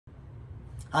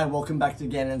Hi, welcome back to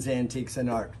Gannon's Antiques and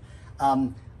Art.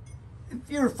 If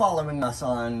you're following us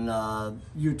on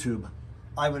YouTube,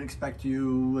 I would expect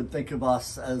you would think of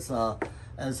us as a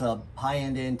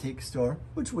high-end antique store,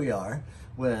 which we are,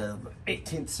 with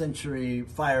 18th century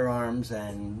firearms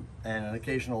and an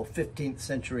occasional 15th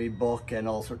century book and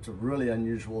all sorts of really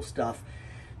unusual stuff.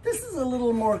 This is a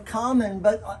little more common,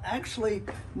 but actually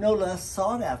no less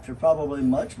sought after, probably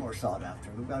much more sought after.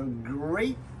 We've got a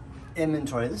great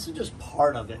inventory, this is just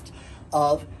part of it,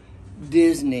 of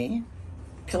Disney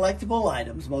collectible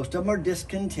items. Most of them are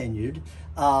discontinued.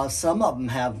 Some of them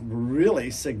have really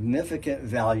significant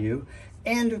value.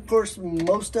 And of course,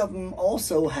 most of them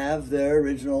also have their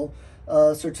original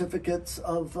certificates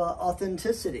of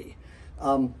authenticity.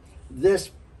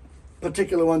 This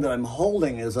particular one that I'm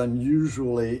holding is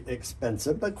unusually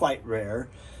expensive, but quite rare.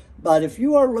 But if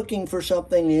you are looking for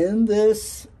something in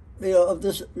this, of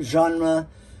this genre,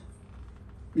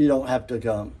 you don't have to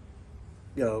come,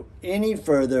 any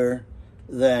further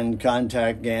than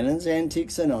contact Gannon's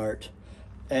Antiques and Art.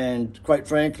 And quite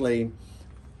frankly,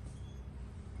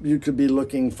 you could be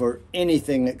looking for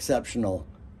anything exceptional,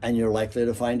 and you're likely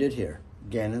to find it here.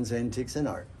 Gannon's Antiques and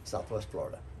Art, Southwest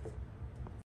Florida.